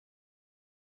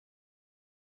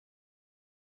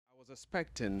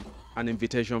expecting an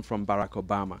invitation from Barack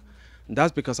Obama. And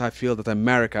that's because I feel that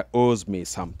America owes me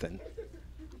something,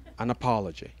 an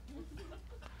apology.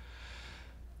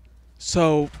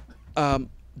 So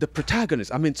the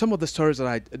protagonist, I mean, some of the stories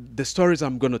the stories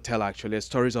I'm going to tell actually are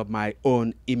stories of my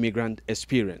own immigrant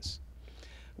experience.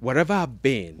 Wherever I've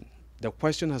been, the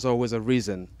question has always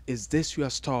arisen, is this your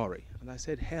story? And I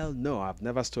said, hell no, I've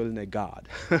never stolen a god.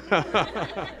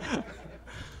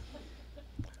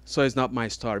 So it's not my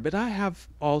story. But I have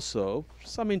also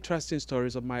some interesting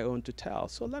stories of my own to tell.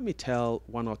 So let me tell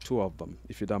one or two of them,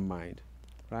 if you don't mind,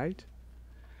 right?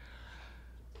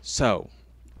 So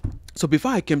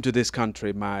before I came to this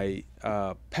country, my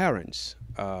parents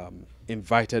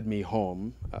invited me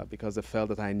home because they felt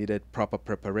that I needed proper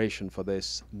preparation for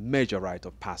this major rite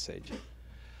of passage.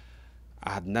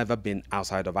 I had never been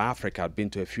outside of Africa. I'd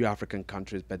been to a few African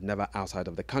countries, but never outside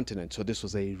of the continent. So this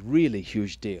was a really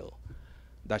huge deal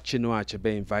that Chinua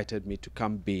Achebe invited me to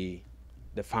come be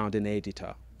the founding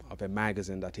editor of a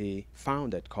magazine that he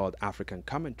founded called African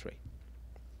Commentary.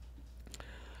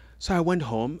 So I went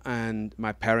home, and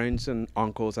my parents and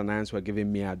uncles and aunts were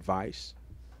giving me advice.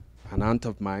 An aunt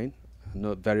of mine,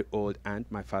 a very old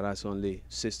aunt, my father's only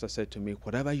sister, said to me,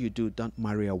 whatever you do, don't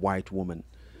marry a white woman.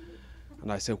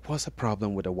 And I said, what's the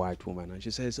problem with a white woman? And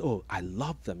she says, oh, I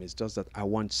love them. It's just that I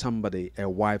want somebody, a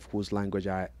wife whose language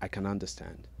I can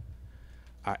understand.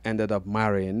 I ended up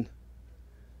marrying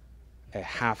a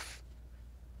half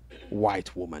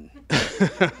white woman.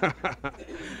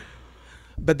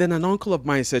 But then an uncle of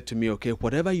mine said to me, okay,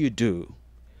 whatever you do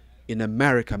in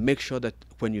America, make sure that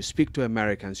when you speak to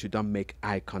Americans, you don't make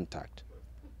eye contact.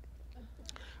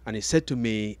 And he said to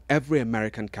me, every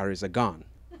American carries a gun.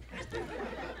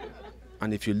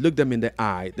 And if you look them in the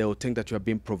eye, they will think that you are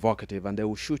being provocative and they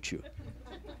will shoot you.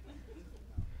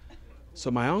 So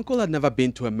my uncle had never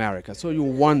been to America, so you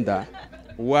wonder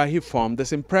where he formed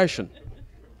this impression.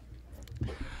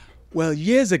 Well,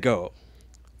 years ago,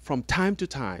 from time to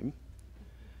time,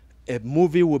 a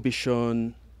movie would be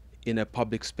shown in a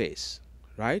public space,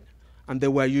 right? And they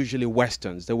were usually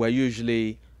westerns. They were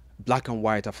usually black and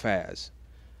white affairs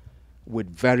with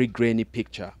very grainy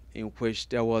picture in which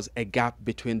there was a gap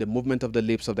between the movement of the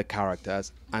lips of the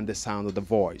characters and the sound of the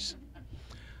voice.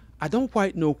 I don't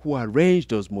quite know who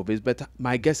arranged those movies, but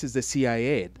my guess is the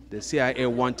CIA. The CIA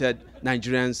wanted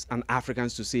Nigerians and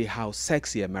Africans to see how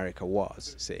sexy America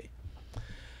was, see.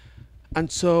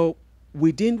 And so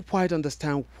we didn't quite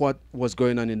understand what was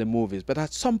going on in the movies, but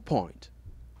at some point,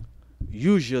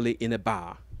 usually in a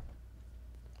bar,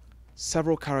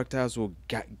 several characters will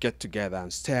get together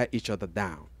and stare each other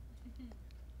down.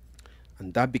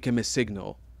 And that became a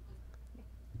signal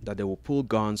that they will pull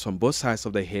guns from both sides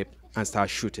of the hip and start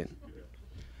shooting.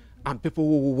 And people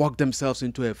will work themselves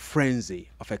into a frenzy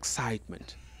of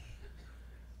excitement.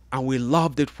 And we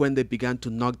loved it when they began to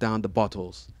knock down the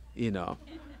bottles, you know,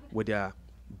 with their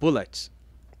bullets.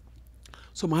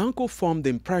 So my uncle formed the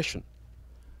impression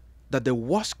that the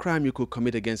worst crime you could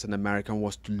commit against an American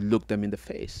was to look them in the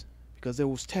face, because they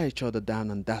will stare each other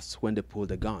down, and that's when they pull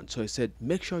the gun. So he said,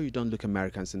 make sure you don't look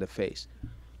Americans in the face.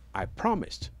 I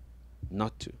promised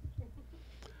not to.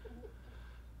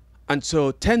 And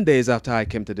so 10 days after I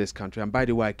came to this country, and by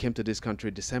the way, I came to this country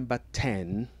December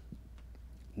 10,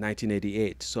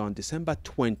 1988. So on December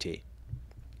 20,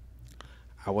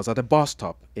 I was at a bus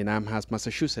stop in Amherst,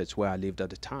 Massachusetts, where I lived at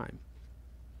the time,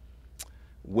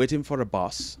 waiting for a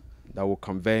bus that will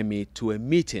convey me to a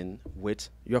meeting with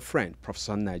your friend,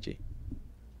 Professor Naji.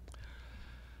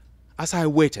 As I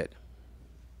waited,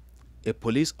 a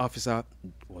police officer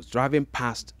was driving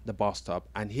past the bus stop,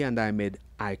 and he and I made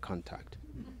eye contact.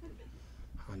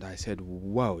 And I said,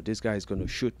 whoa, this guy is going to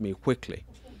shoot me quickly.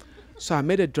 So I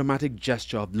made a dramatic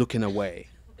gesture of looking away,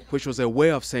 which was a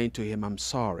way of saying to him, I'm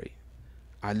sorry.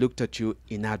 I looked at you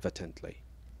inadvertently.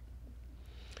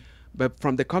 But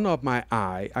from the corner of my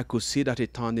eye, I could see that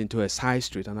it turned into a side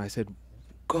street, and I said,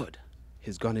 good,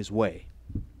 he's gone his way.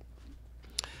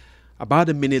 About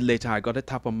a minute later, I got a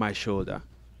tap on my shoulder,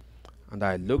 and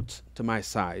I looked to my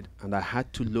side, and I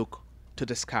had to look to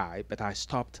the sky, but I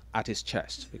stopped at his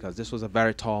chest because this was a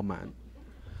very tall man.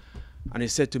 And he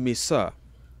said to me, sir,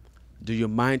 do you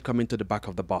mind coming to the back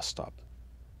of the bus stop?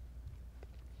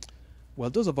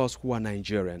 Well, those of us who are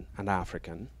Nigerian and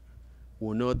African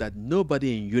will know that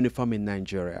nobody in uniform in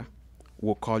Nigeria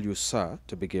will call you sir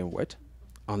to begin with,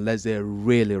 unless they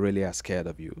really, really are scared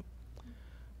of you.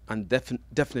 And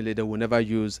definitely they will never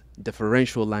use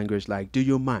deferential language like, do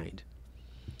you mind?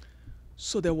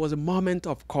 So there was a moment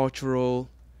of cultural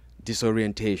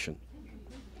disorientation.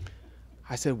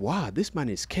 I said, wow, this man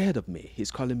is scared of me.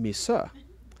 He's calling me sir.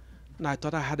 And I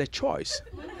thought I had a choice.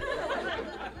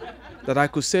 that I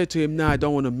could say to him, no, I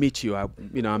don't want to meet you.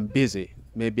 I'm busy.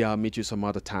 Maybe I'll meet you some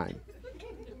other time.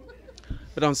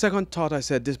 But on second thought, I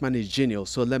said, this man is genial,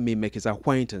 so let me make his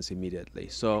acquaintance immediately.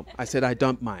 So I said, I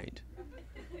don't mind.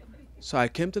 So I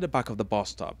came to the back of the bus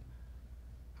stop,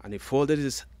 and he folded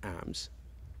his arms.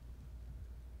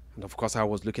 And of course, I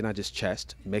was looking at his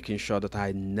chest, making sure that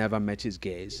I never met his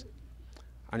gaze.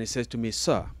 And he says to me,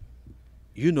 sir,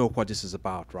 you know what this is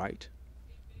about, right?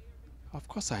 Of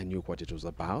course I knew what it was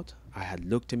about. I had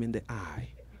looked him in the eye.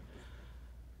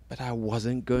 But I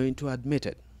wasn't going to admit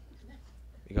it.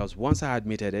 Because once I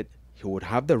admitted it, he would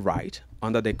have the right,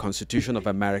 under the Constitution of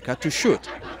America, to shoot.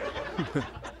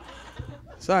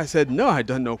 So I said, no, I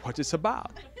don't know what it's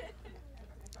about.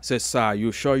 He said, sir, are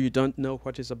you sure you don't know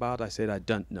what it's about? I said, I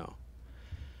don't know.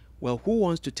 Well, who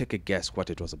wants to take a guess what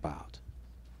it was about?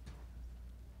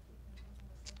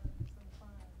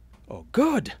 Oh,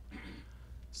 good.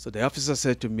 So the officer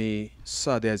said to me,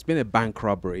 sir, there's been a bank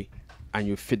robbery and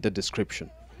you fit the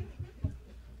description.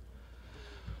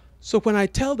 So when I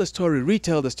tell the story,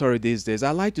 retell the story these days, I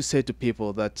like to say to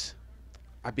people that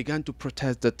I began to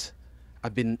protest that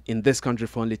I've been in this country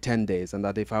for only 10 days and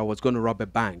that if I was going to rob a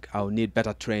bank, I would need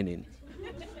better training.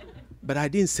 But I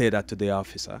didn't say that to the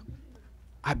officer.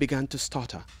 I began to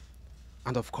stutter.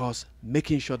 And of course,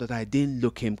 making sure that I didn't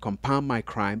look him compound my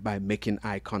crime by making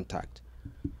eye contact.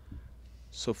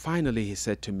 So finally he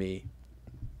said to me,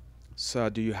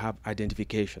 sir, do you have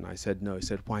identification? I said, no. He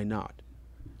said, why not?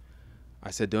 I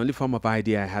said, the only form of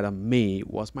ID I had on me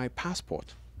was my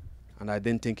passport. And I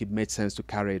didn't think it made sense to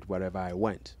carry it wherever I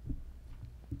went.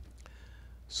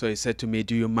 So he said to me,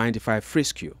 do you mind if I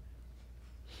frisk you?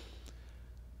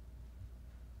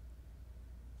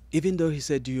 Even though he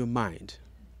said, do you mind?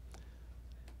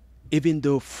 Even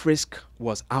though frisk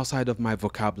was outside of my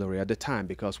vocabulary at the time,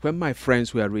 because when my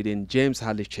friends were reading James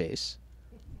Hadley Chase,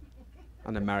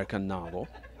 an American novel,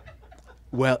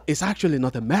 well, it's actually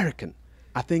not American.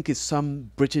 I think it's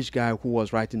some British guy who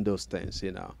was writing those things,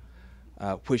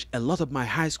 which a lot of my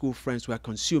high school friends were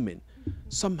consuming.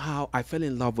 Somehow I fell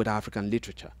in love with African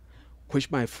literature, which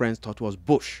my friends thought was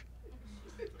bush.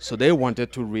 So they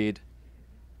wanted to read,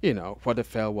 what they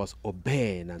felt was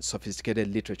urbane and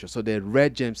sophisticated literature. So they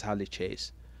read James Hadley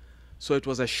Chase. So it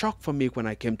was a shock for me when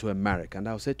I came to America. And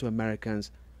I would say to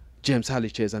Americans, James Hadley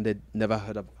Chase, and they'd never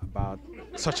heard about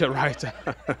such a writer.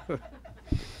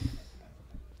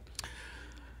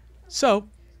 So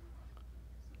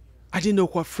I didn't know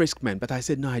what frisk meant, but I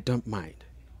said, no, I don't mind.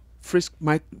 Frisk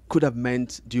could have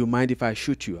meant, do you mind if I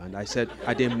shoot you? And I said,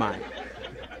 I didn't mind.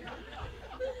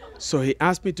 So he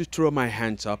asked me to throw my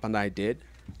hands up, and I did.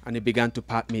 And he began to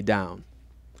pat me down.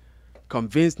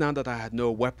 Convinced now that I had no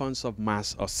weapons of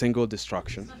mass or single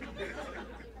destruction,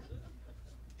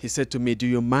 he said to me, do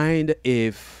you mind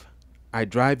if I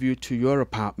drive you to your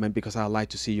apartment because I'd like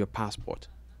to see your passport?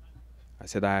 I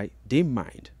said, I didn't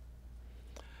mind.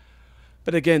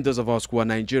 But again, those of us who are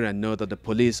Nigerian know that the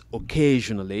police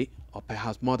occasionally, or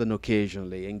perhaps more than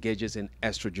occasionally, engages in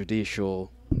extrajudicial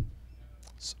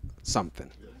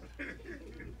something.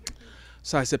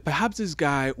 So I said, perhaps this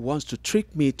guy wants to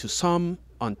trick me to some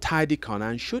untidy corner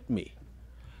and shoot me.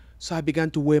 So I began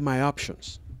to weigh my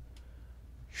options.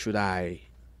 Should I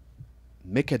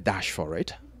make a dash for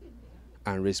it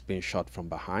and risk being shot from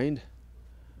behind?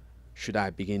 Should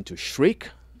I begin to shriek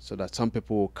so that some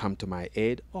people will come to my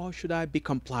aid? Or should I be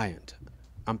compliant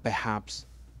and perhaps,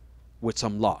 with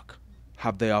some luck,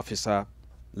 have the officer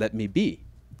let me be?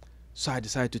 So I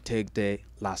decided to take the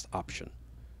last option.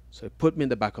 So he put me in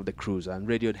the back of the cruiser and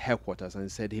radioed headquarters and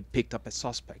said he picked up a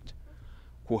suspect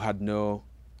who had no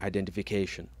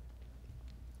identification.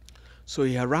 So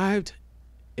he arrived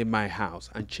in my house,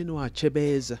 and Chinua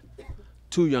Achebe's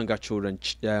two younger children,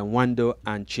 Wando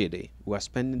and Chidi, were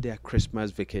spending their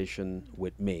Christmas vacation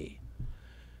with me.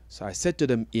 So I said to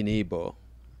them in Igbo,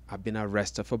 I've been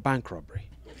arrested for bank robbery.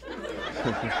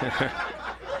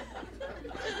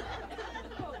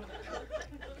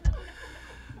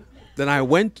 Then I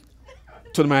went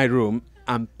to my room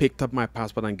and picked up my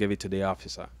passport and gave it to the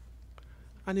officer.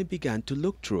 And he began to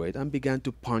look through it and began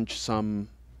to punch some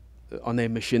on a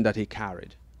machine that he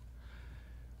carried.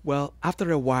 Well,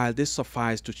 after a while, this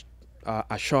sufficed to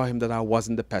assure him that I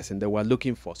wasn't the person they were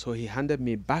looking for. So he handed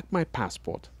me back my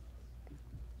passport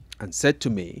and said to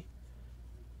me,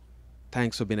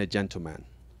 thanks for being a gentleman.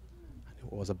 And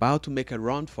he was about to make a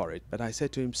run for it, but I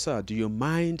said to him, sir, do you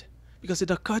mind? Because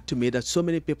it occurred to me that so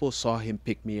many people saw him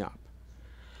pick me up.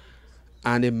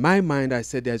 And in my mind, I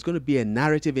said, there's going to be a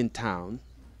narrative in town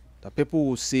that people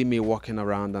will see me walking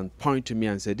around and point to me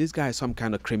and say, this guy is some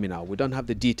kind of criminal. We don't have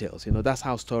the details. That's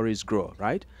how stories grow,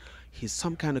 right? He's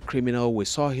some kind of criminal. We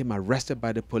saw him arrested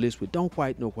by the police. We don't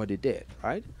quite know what he did,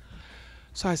 right?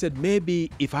 So I said,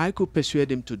 maybe if I could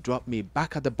persuade him to drop me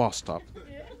back at the bus stop,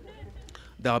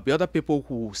 there'll be other people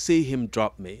who see him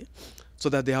drop me, so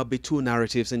that there'll be two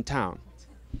narratives in town.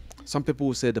 Some people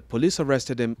will say the police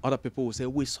arrested him. Other people will say,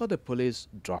 we saw the police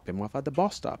drop him off at the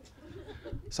bus stop.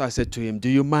 So I said to him, do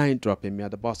you mind dropping me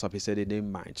at the bus stop? He said he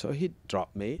didn't mind. So he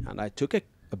dropped me, and I took a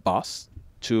bus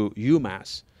to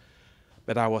UMass,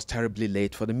 but I was terribly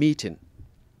late for the meeting.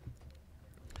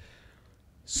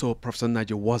 So Professor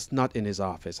Naji was not in his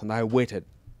office, and I waited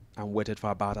and waited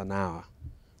for about an hour.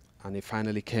 And he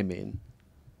finally came in,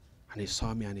 and he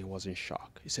saw me, and he was in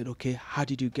shock. He said, okay, how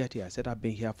did you get here? I said, I've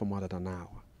been here for more than an hour.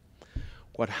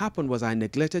 What happened was I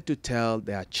neglected to tell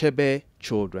the Achebe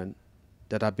children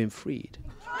that I've been freed.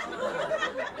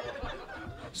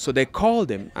 So they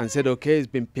called him and said, okay, he's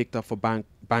been picked up for bank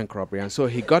robbery. And so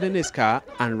he got in his car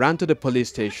and ran to the police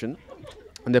station.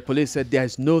 And the police said, there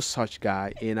is no such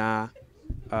guy in our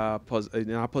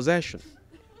possession.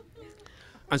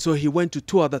 And so he went to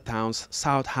two other towns,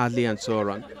 South Hadley and so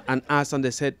on, and asked, and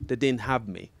they said they didn't have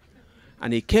me.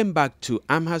 And he came back to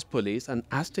Amherst police and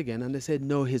asked again, and they said,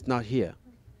 no, he's not here.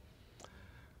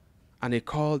 And he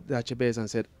called the Achebes and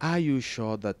said, are you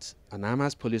sure that an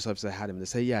Amherst police officer had him? They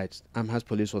said, yeah, Amherst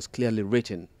police was clearly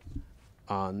written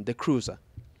on the cruiser.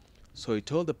 So he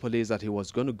told the police that he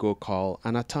was going to go call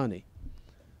an attorney.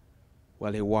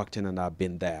 Well, he walked in, and I've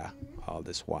been there all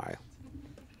this while.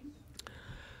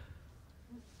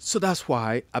 So that's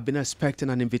why I've been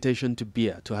expecting an invitation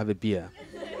to have a beer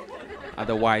at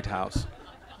the White House.